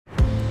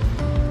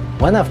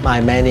One of my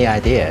many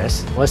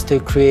ideas was to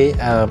create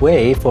a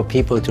way for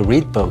people to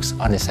read books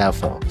on a cell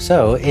phone.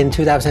 So in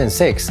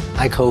 2006,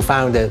 I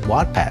co-founded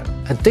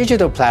Wattpad, a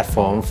digital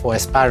platform for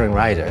aspiring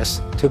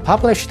writers to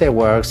publish their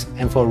works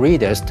and for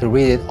readers to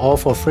read it all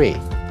for free.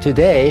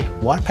 Today,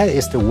 Wattpad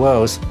is the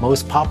world's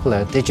most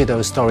popular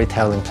digital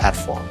storytelling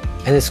platform,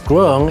 and it's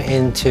grown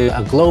into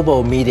a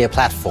global media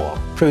platform,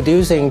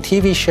 producing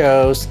TV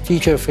shows,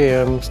 feature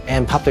films,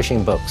 and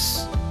publishing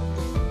books.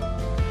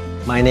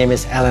 My name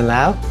is Alan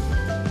Lau,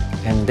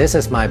 and this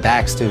is my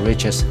Bags to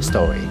Riches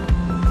story.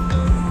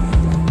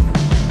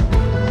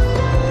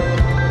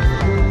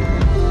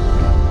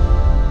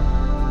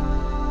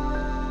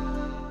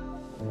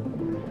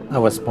 I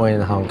was born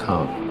in Hong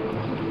Kong.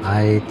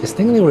 I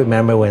distinctly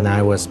remember when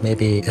I was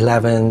maybe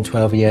 11,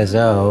 12 years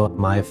old,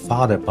 my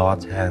father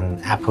bought an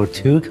Apple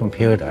II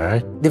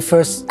computer. The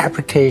first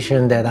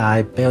application that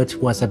I built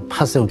was a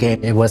puzzle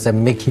game. It was a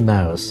Mickey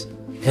Mouse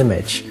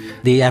image.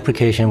 The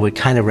application would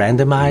kind of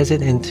randomize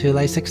it into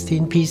like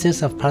 16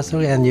 pieces of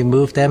puzzle, and you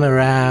move them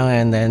around,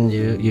 and then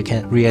you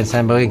can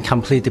reassemble and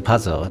complete the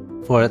puzzle.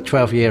 For a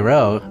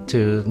 12-year-old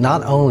to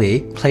not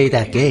only play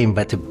that game,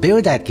 but to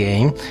build that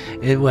game,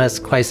 it was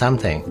quite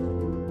something.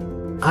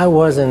 I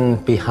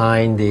wasn't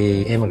behind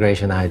the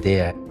immigration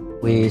idea.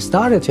 We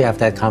started to have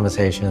that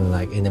conversation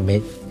like in the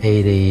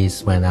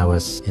mid-80s when I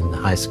was in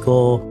high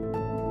school.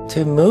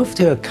 To move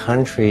to a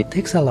country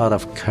takes a lot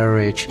of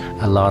courage,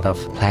 a lot of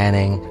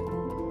planning.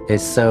 They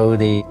sold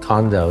the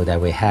condo that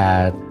we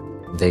had.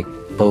 They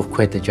both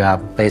quit the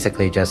job,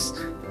 basically just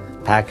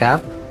pack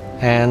up.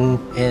 And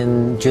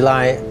in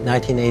July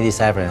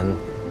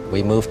 1987,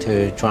 we moved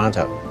to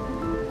Toronto.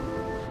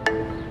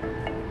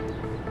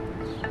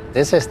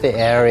 This is the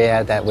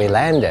area that we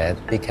landed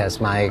because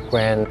my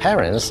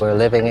grandparents were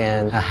living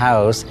in a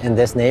house in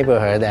this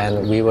neighborhood,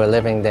 and we were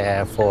living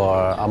there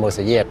for almost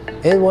a year.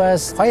 It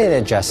was quite an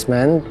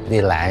adjustment.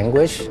 The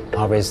language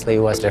obviously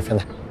was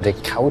different. The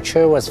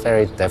culture was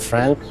very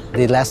different.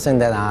 The lesson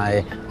that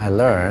I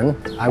learned,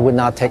 I would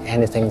not take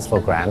anything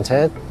for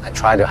granted. I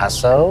try to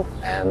hustle,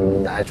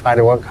 and I try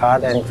to work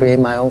hard and create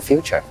my own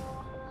future.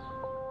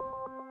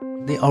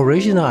 The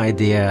original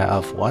idea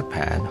of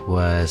Wattpad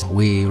was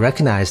we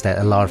recognized that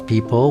a lot of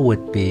people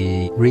would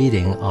be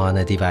reading on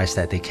a device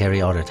that they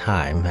carry all the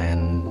time,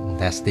 and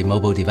that's the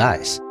mobile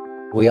device.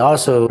 We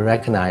also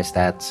recognized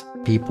that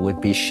people would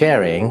be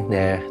sharing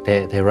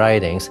their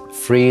writings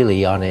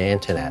freely on the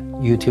internet.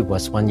 YouTube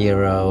was 1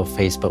 year old,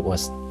 Facebook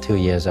was 2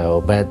 years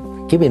old, but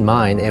keep in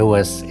mind it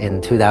was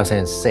in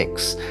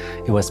 2006.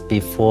 It was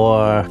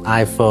before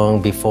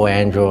iPhone, before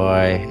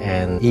Android,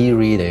 and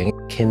e-reading.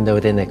 Kindle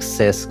didn't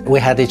exist. We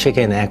had the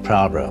chicken and egg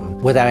problem.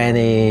 Without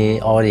any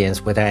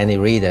audience, without any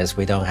readers,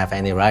 we don't have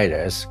any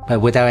writers.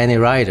 But without any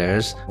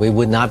writers, we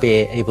would not be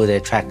able to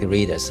attract the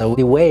readers. So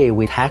the way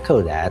we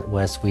tackled that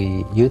was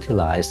we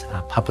utilized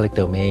public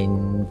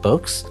domain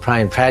books, Pride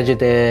and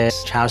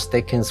Prejudice, Charles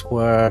Dickens'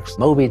 works,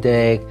 Moby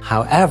Dick.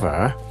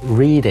 However,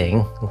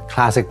 reading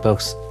classic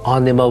books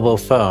on the mobile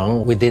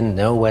phone, we didn't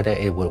know whether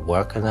it would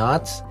work or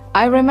not.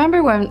 I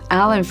remember when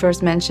Alan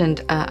first mentioned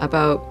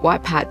about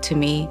Wattpad to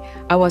me,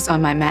 I was on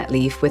my mat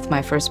leave with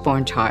my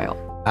firstborn child.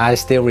 I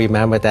still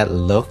remember that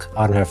look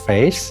on her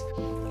face.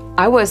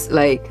 I was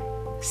like,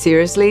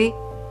 seriously?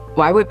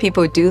 Why would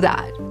people do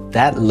that?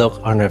 That look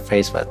on her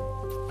face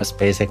was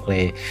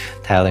basically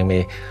telling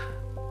me,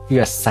 you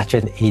are such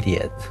an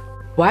idiot.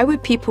 Why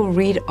would people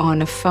read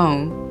on a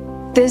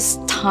phone this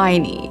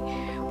tiny,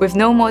 with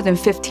no more than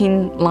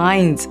 15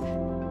 lines?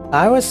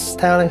 I was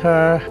telling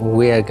her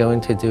we are going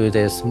to do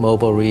this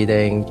mobile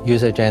reading,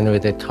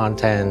 user-generated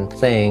content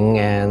thing,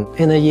 and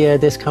in a year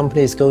this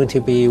company is going to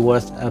be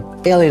worth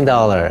 $1 billion.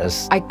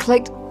 I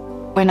clicked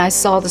when I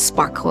saw the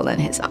sparkle in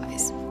his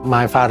eyes.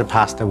 My father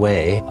passed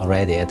away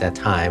already at that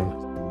time.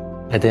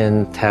 I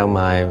didn't tell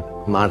my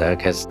mother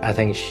because I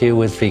think she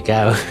would freak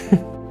out.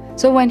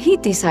 So when he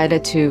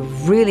decided to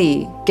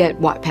really get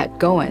Wattpad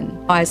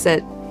going, I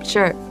said,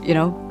 sure,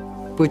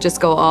 we'll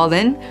just go all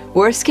in.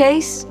 Worst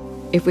case,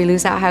 if we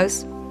lose our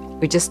house,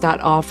 we just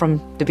start all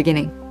from the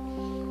beginning.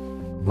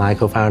 My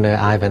co-founder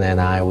Ivan and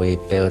I, we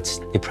built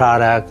the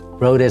product,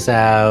 rolled this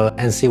out,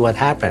 and see what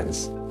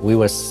happens. We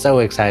were so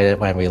excited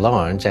when we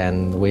launched,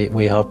 and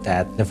we hoped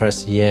that the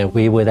first year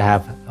we would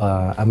have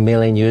 1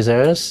 million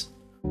users.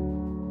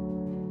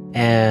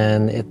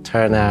 And it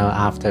turned out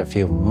after a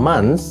few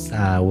months,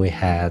 we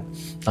had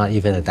not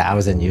even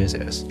 1,000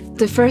 users.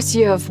 The first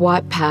year of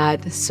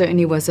Wattpad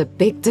certainly was a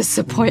big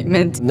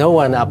disappointment. No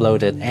one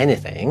uploaded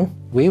anything.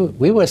 We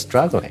were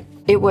struggling.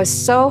 It was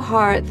so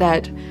hard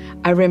that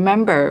I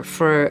remember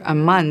for a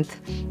month,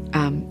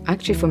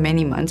 actually for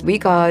many months, we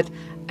got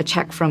a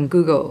check from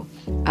Google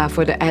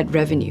for the ad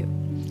revenue.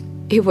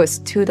 It was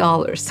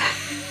 $2.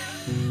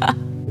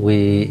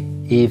 We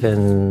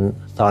even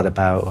thought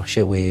about,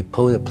 should we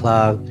pull the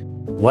plug?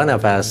 One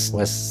of us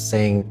was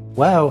saying,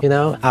 well,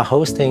 our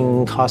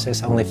hosting cost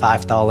is only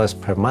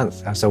 $5 per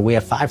month. So we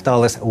are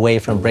 $5 away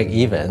from break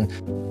even.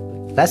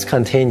 Let's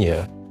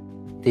continue.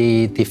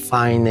 The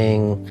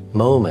defining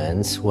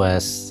moments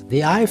was the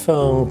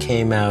iPhone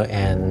came out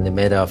in the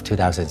middle of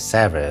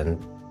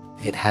 2007.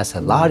 It has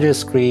a larger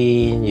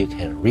screen, you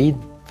can read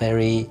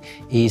very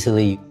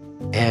easily.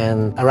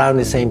 And around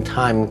the same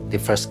time, the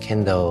first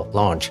Kindle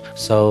launched.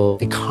 So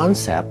the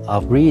concept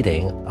of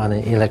reading on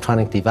an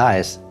electronic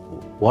device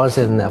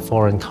wasn't a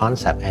foreign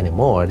concept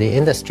anymore. The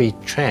industry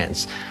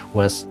trends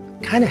was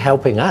kind of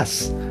helping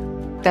us.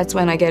 That's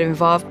when I get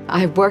involved.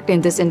 I've worked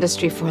in this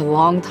industry for a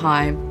long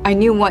time. I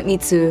knew what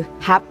needs to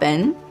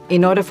happen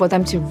in order for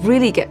them to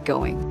really get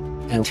going.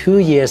 And 2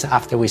 years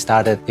after we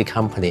started the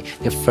company,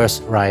 the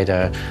first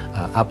writer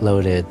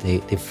uploaded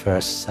the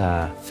first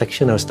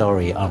fictional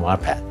story on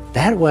Wattpad.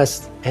 That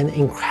was an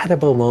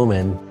incredible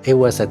moment. It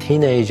was a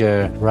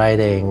teenager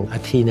writing a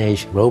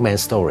teenage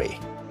romance story.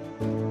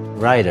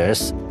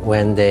 Writers,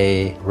 when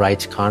they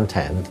write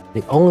content,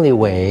 the only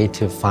way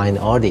to find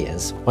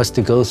audience was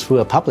to go through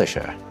a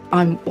publisher.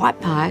 On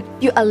Wattpad,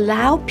 you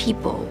allow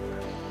people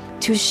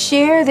to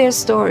share their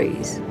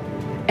stories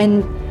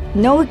and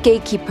no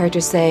gatekeeper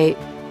to say,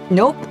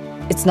 nope,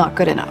 it's not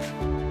good enough.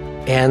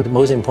 And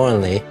most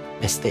importantly,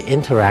 it's the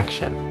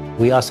interaction.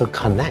 We also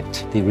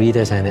connect the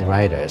readers and the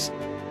writers.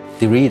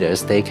 The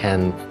readers, they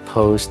can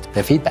post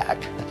their feedback.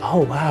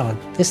 Oh, wow,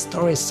 this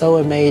story is so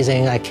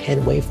amazing. I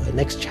can't wait for the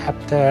next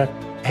chapter.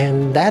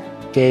 And that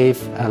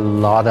gave a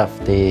lot of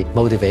the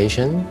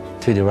motivation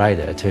to the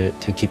writer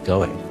to keep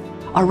going.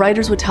 Our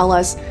writers would tell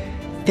us,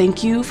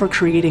 thank you for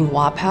creating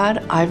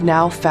Wattpad. I've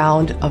now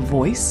found a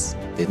voice.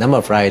 The number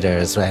of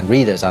writers and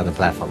readers on the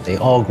platform, they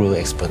all grew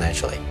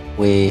exponentially.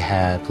 We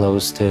had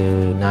close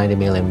to 90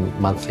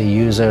 million monthly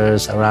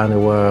users around the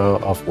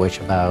world, of which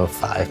about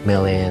 5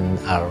 million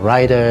are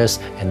writers,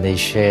 and they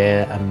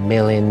share 1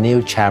 million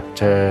new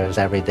chapters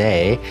every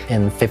day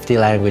in 50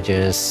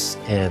 languages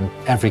in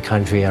every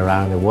country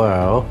around the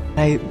world.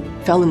 I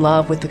fell in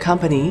love with the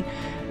company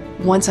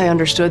once I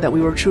understood that we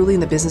were truly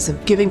in the business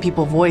of giving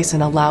people voice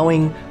and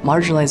allowing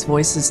marginalized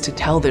voices to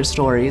tell their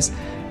stories,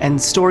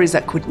 and stories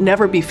that could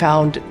never be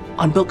found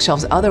on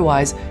bookshelves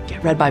otherwise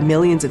get read by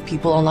millions of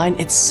people online.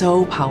 It's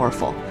so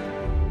powerful.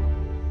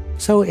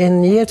 So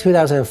in year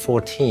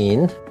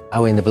 2014,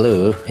 out in the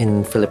blue,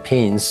 in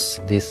Philippines,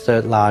 the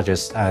third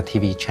largest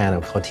TV channel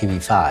called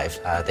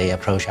TV5, they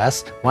approached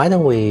us. Why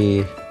don't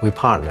we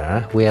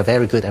partner? We are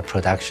very good at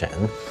production.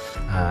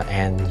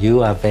 And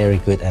you are very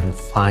good at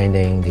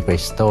finding the great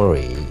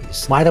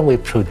stories. Why don't we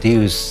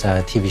produce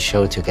a TV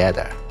show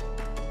together?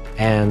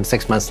 And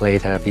 6 months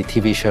later, the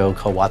TV show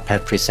called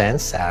Wattpad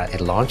Presents,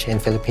 it launched in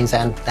Philippines,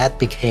 and that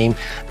became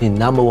the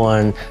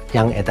 #1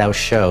 young adult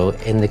show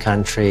in the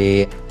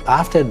country.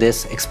 After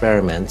this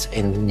experiment,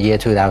 in year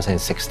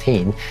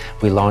 2016,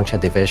 we launched a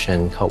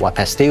division called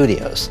Wattpad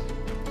Studios.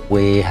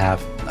 We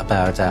have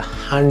about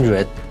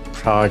 100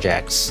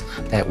 projects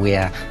that we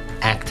are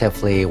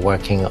actively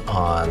working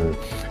on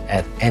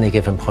at any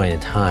given point in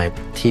time.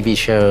 TV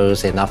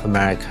shows in North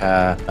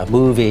America, a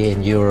movie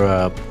in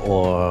Europe,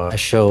 or a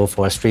show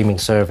for a streaming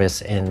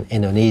service in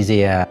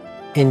Indonesia.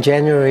 In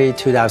January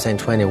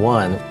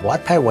 2021,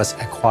 Wattpad was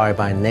acquired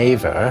by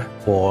Naver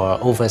for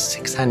over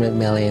 $600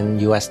 million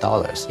US.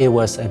 It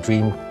was a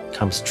dream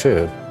comes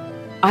true.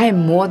 I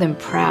am more than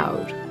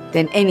proud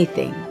than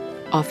anything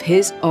of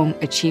his own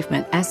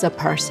achievement as a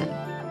person.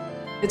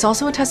 It's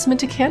also a testament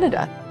to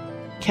Canada.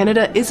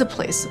 Canada is a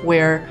place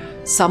where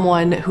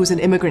someone who's an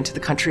immigrant to the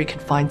country can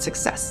find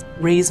success,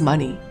 raise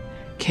money,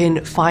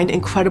 can find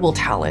incredible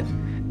talent,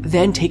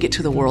 then take it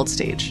to the world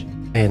stage.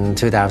 In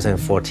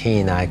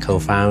 2014, I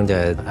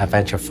co-founded a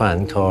venture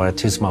fund called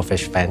Two Small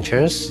Fish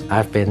Ventures.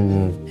 I've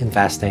been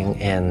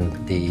investing in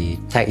the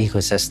tech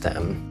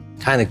ecosystem,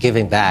 kind of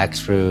giving back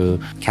through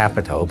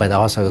capital, but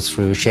also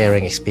through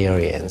sharing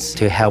experience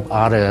to help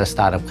other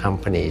startup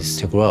companies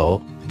to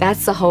grow.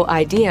 That's the whole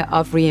idea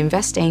of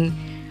reinvesting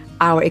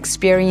our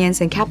experience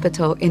and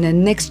capital in the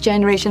next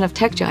generation of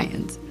tech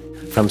giants.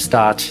 From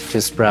start to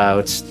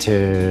sprouts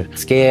to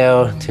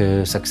scale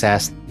to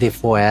success, the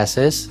 4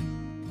 S's.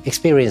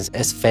 Experience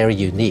is very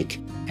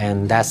unique,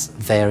 and that's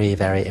very,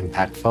 very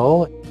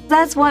impactful.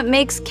 That's what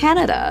makes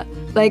Canada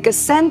like a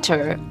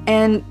center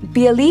and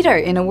be a leader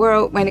in the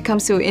world when it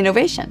comes to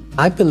innovation.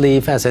 I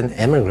believe as an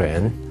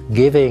immigrant,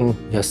 giving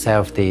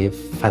yourself the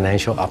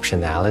financial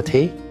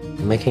optionality,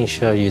 making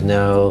sure you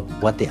know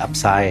what the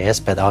upside is,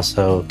 but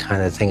also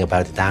kind of think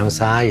about the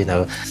downside,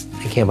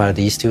 thinking about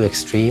these 2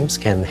 extremes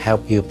can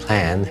help you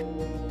plan.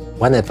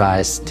 One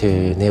advice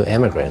to new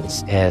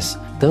immigrants is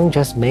don't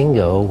just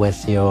mingle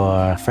with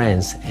your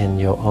friends in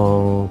your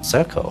own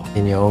circle,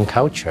 in your own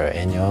culture,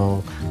 in your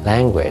own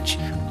language.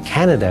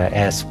 Canada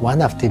is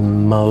one of the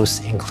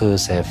most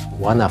inclusive,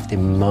 one of the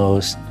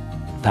most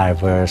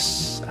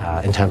diverse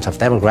in terms of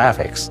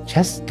demographics.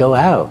 Just go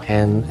out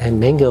and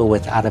mingle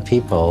with other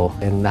people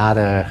in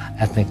other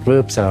ethnic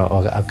groups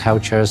or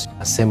cultures.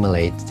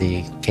 Assimilate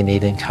the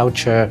Canadian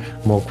culture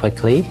more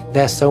quickly.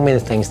 There's so many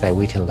things that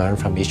we can learn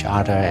from each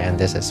other, and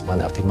this is one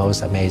of the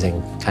most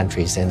amazing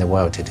countries in the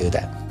world to do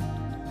that.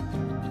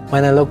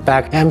 When I look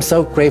back, I'm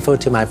so grateful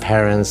to my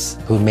parents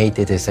who made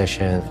the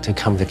decision to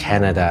come to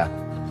Canada.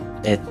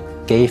 It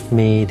gave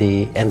me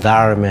the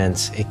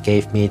environment, it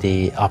gave me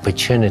the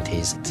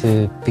opportunities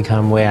to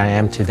become where I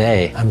am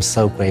today. I'm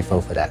so grateful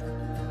for that.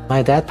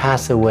 My dad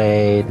passed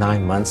away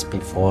 9 months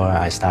before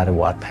I started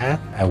Wattpad.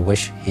 I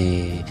wish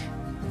he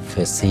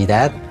could see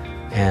that,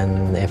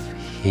 and if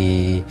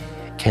he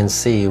can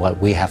see what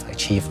we have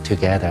achieved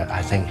together,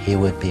 I think he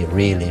would be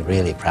really,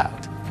 really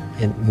proud.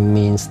 It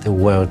means the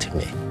world to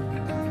me.